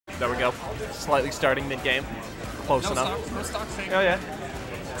There we go. Slightly starting mid-game. Close enough. No stock thing. Oh, yeah.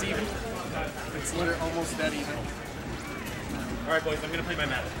 It's even. It's literally almost dead even. Alright, boys, I'm going to play my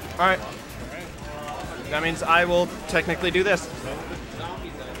map. Alright. That means I will technically do this.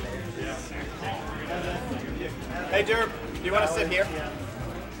 Hey, Derb, do you want to sit here?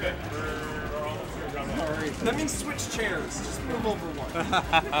 That means switch chairs. Just move over one.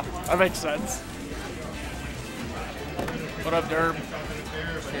 That makes sense. What up, Derb?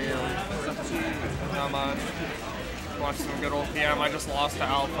 Not much. Watch some good old PM. I just lost to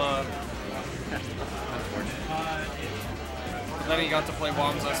Alpha. But then he got to play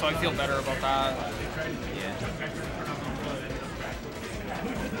Wamsa, so I feel better about that. Yeah.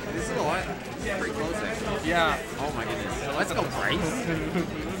 This is a lot. It's pretty close, actually. Yeah. Oh my goodness. So let's go, Bryce.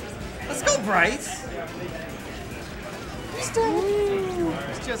 Let's go, Bryce. He's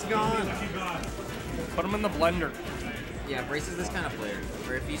just gone. Put him in the blender. Yeah, Bryce is this kind of player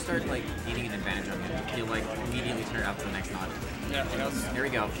where if you start like gaining an advantage on him, he'll like immediately turn it up to the next notch. Yeah, yes. Here we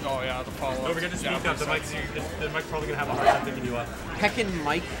go. Oh yeah, the follow-up. Don't forget to speak up. The mic's probably going to have a hard time picking you up. Heckin'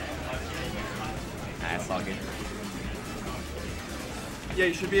 Mike. That's all good. Yeah,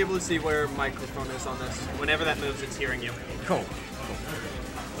 you should be able to see where microphone is on this. Whenever that moves, it's hearing you. Cool.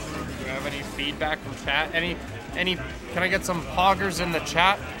 Do you have any feedback from chat? Any? Can I get some poggers in the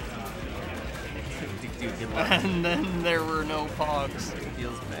chat? Dude, And then there were no pogs. It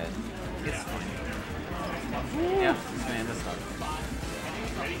feels bad. It's fine. Yeah, man, this stuff.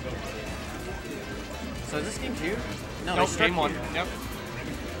 So is this game 2? No, Nope, struck game 1. you. Yep.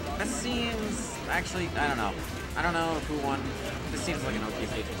 That seems actually I don't know. I don't know who won. This seems like an okay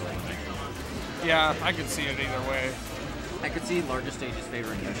stage for them, actually. Yeah, I could see it either way. I could see larger stages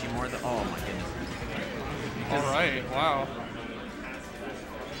favoring Yoshi more than oh my goodness. Alright, wow.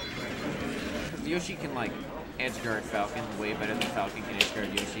 Yoshi can like edge guard Falcon way better than Falcon can edge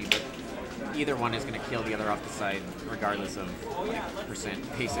guard Yoshi, but either one is going to kill the other off the side regardless of like percent,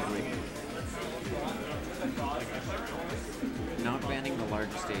 basically. Not banning the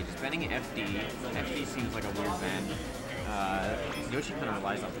larger stages. Banning FD. FD seems like a weird ban. Yoshi kind of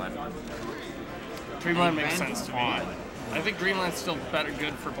relies on platform. Dreamland makes sense to me. I think Greenland's still better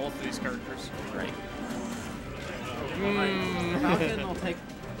good for both of these characters. Right. Falcon will take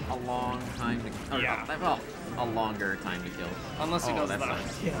a long time to kill. Yeah. Well, a longer time to kill. Unless he does that.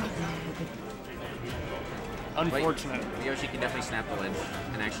 Yeah. Unfortunate. But Yoshi can definitely snap the ledge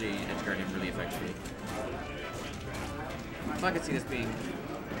and actually edge guard him really effectively. So I could see this being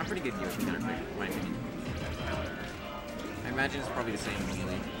a pretty good Yoshi counterpick, in my opinion. I imagine it's probably the same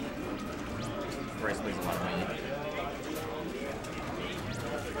melee. Bryce plays a lot of melee.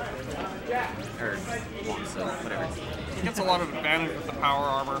 Or Wamsa, whatever. He gets a lot of advantage with the power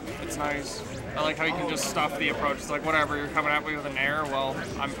armor. It's nice. I like how you can just stuff the approach. It's like, whatever, you're coming at me with an air, well,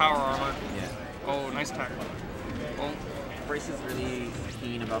 I'm power armored. Yeah. Oh, nice tech. Oh. Bryce is really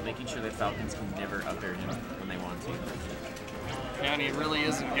keen about making sure that Falcons can never up air him when they want to. Yeah, and he really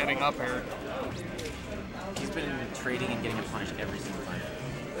isn't getting up air. He's been trading and getting him punished every single time.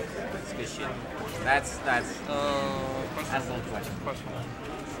 That's good shit. That's a little question.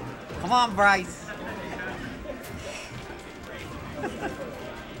 Come on, Bryce!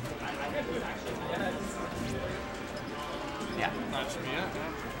 Yeah. That should be it.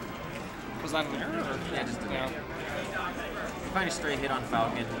 Was that an error? Yeah, just an error. If you find a straight hit on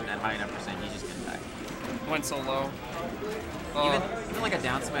Falcon at high enough percent, you just can die. Went so low. Even like a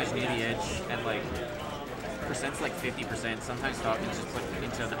down smash near the edge at like percent's like 50%. Sometimes Falcon's just put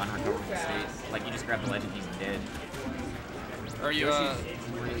into an unrecoverable state. Like you just grab the ledge and he's dead. Are you?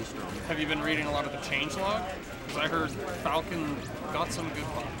 Really strong. Have you been reading a lot of the changelog? Because I heard Falcon got some good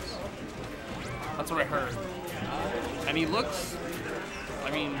buffs. That's what I heard. And he looks. I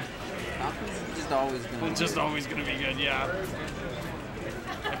mean. Falcon's just always gonna be good, yeah.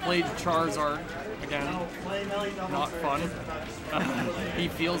 I played Charizard again. Not fun. He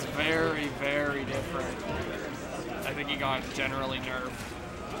feels very, very different. I think he got generally nerfed.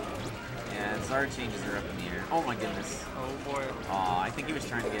 Yeah, Zard changes are up in the air. Oh my goodness. Oh boy. Aw, I think he was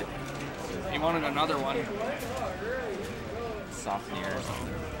trying to get. He wanted another one. Soft air or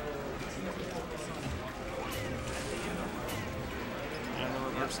something.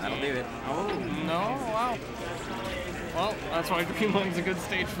 That'll do it. Oh. No, wow. Well, that's why Dreamland's a good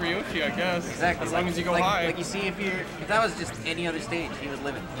stage for Yoshi, I guess. Exactly. As long as you go high. Like you see, if that was just any other stage, he was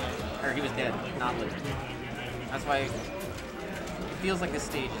living. Or he was dead, not living. That's why it feels like this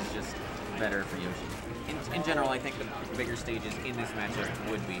stage is just better for Yoshi. In general, I think the bigger stages in this matchup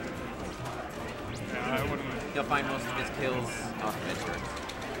would be. Yeah, I wouldn't. He'll find most of his kills off of edge guards.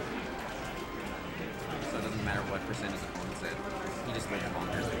 So it doesn't matter what percent his opponent's at. He just lives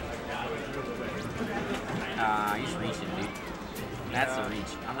longer. He's reaching, dude. That's a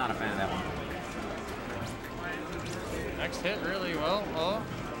reach. I'm not a fan of that one. Next hit really well. Oh.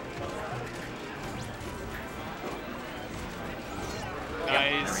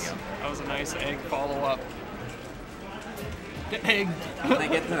 Nice. Yep, That was a nice egg follow-up. Get egged. When they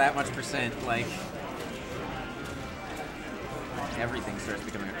get to that much percent, like, everything starts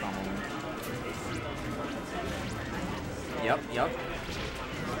becoming a combo win. Yep.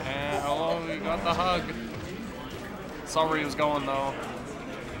 And oh, we got the hug. Saw where he was going though.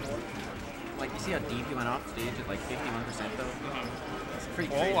 Like, you see how deep he went off stage at like 51% though? It's pretty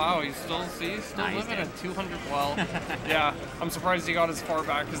crazy. Oh wow, he's still living at 200. Well, yeah, I'm surprised he got as far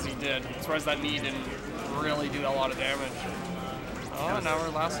back as he did. I'm surprised that knee didn't really do a lot of damage. Oh, now our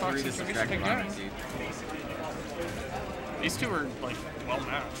last stock situation again. These two are like well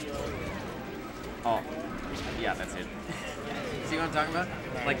matched. Oh, yeah, that's it. See what I'm talking about?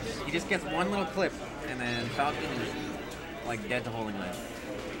 Nice. Like, he just gets one little clip, and then Falcon is like dead to holding ledge.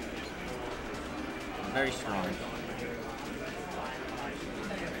 Very strong.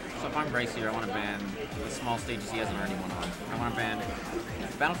 So if I'm Bryce here, I want to ban the small stages he hasn't already won on. I want to ban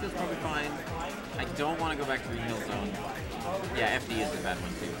Battlefield's probably fine. I don't want to go back to Green Hill Zone. Yeah, FD is a bad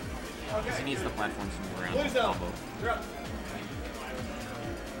one too. Because he needs the platforms to move around with the combo.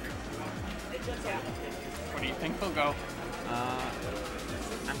 What do you think he'll go?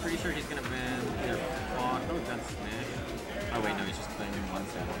 I'm pretty sure he's going to ban either Falcon. Oh, that's Smash. Oh wait, no, he's just playing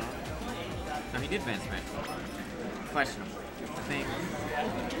Wamsa. No, he did ban Smash. Questionable.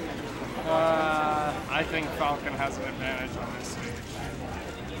 I think Falcon has an advantage on this stage.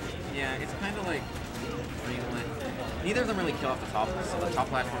 Yeah, it's kind of like Greenland. Neither of them really kill off the top, so the top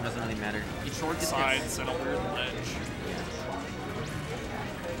platform doesn't really matter. He short sides and a weird ledge.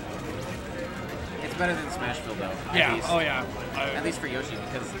 It's better than Smashville though. Yeah, least, oh yeah. At least for Yoshi,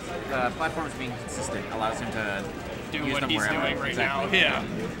 because the platforms being consistent allows him to do use what them he's wherever. doing right Exactly. now. Yeah,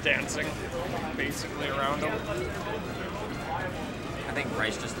 dancing basically around him. I think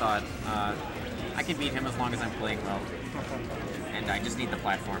Bryce just thought, I can beat him as long as I'm playing well. And I just need the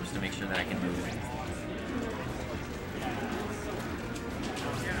platforms to make sure that I can move.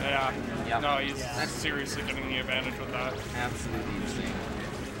 Yeah. Yep. No, he's seriously getting the advantage with that. Absolutely insane.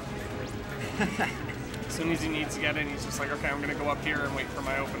 As soon as he needs to get in, he's just like, okay, I'm going to go up here and wait for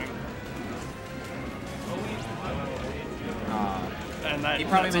my opening. And that, he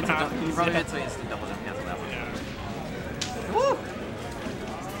probably that's meant what to. He happens. probably Yeah. meant to instant double jump cancel that one. Yeah. Woo!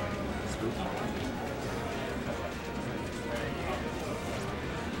 Spooky.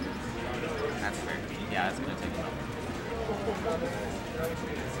 That's fair. Yeah, that's gonna take him up.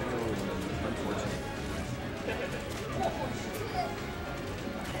 Unfortunate.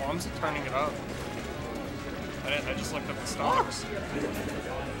 Wamsa turning it up. I just looked up the stocks.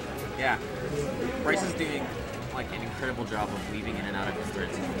 Yeah. Bryce is doing like an incredible job of weaving in and out of his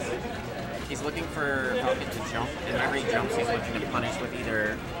threat zones. He's looking for Falcon to jump, and whenever he jumps, he's looking to punish with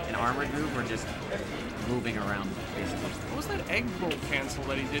either an armored move or just moving around, basically. What was that egg bolt cancel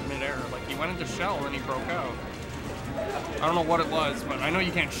that he did midair? Like, he went into shell and he broke out. I don't know what it was, but I know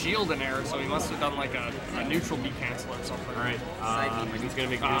you can't shield in air, so he must have done like a neutral B cancel or something. All right, he's going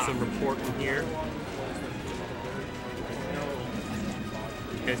to make some report from here.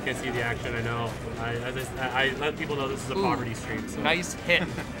 You guys can't see the action, I know. I let people know this is a poverty stream. So. Nice hit.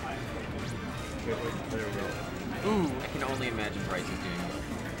 There we go. Ooh. I can only imagine Bryce is doing that.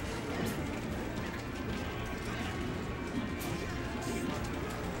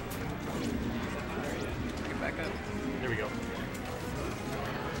 Get back up. There we go.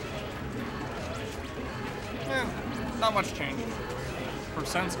 Eh, not much change.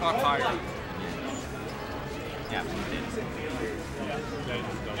 Percent's got higher. Yeah, he did.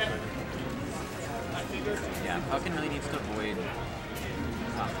 Yeah, Falcon really needs to avoid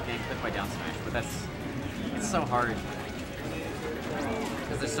getting clipped by down smash, but it's so hard.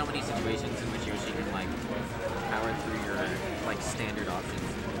 Because there's so many situations in which Yoshi can like power through your like standard options.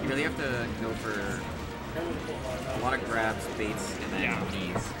 You really have to go for a lot of grabs, baits, and then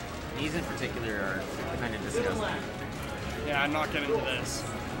knees. Knees in particular are kind of disgusting. Yeah, I'm not getting to this.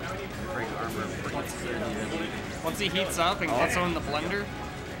 Break armor Once he heats up and gets on the blender,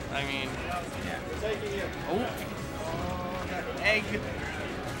 I mean, oh, that egg.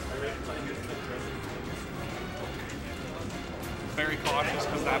 Very cautious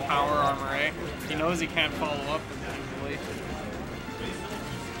because that power armor, right? He knows he can't follow up easily.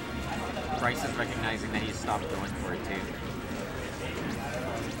 Bryce is recognizing that he's stopped going for it too.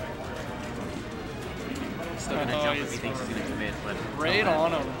 He's still gonna jump if he thinks he's gonna commit, but right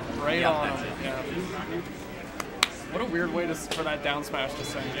on him, right on that's him. it. Yeah. What a weird way for that down smash to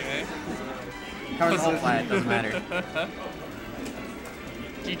send you, eh? Covers the whole flat, doesn't matter.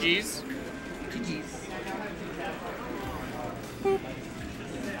 GG's. GG's.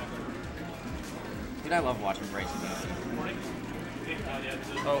 Dude, I love watching Bryson.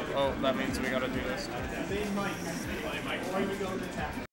 Oh, that means we gotta do this.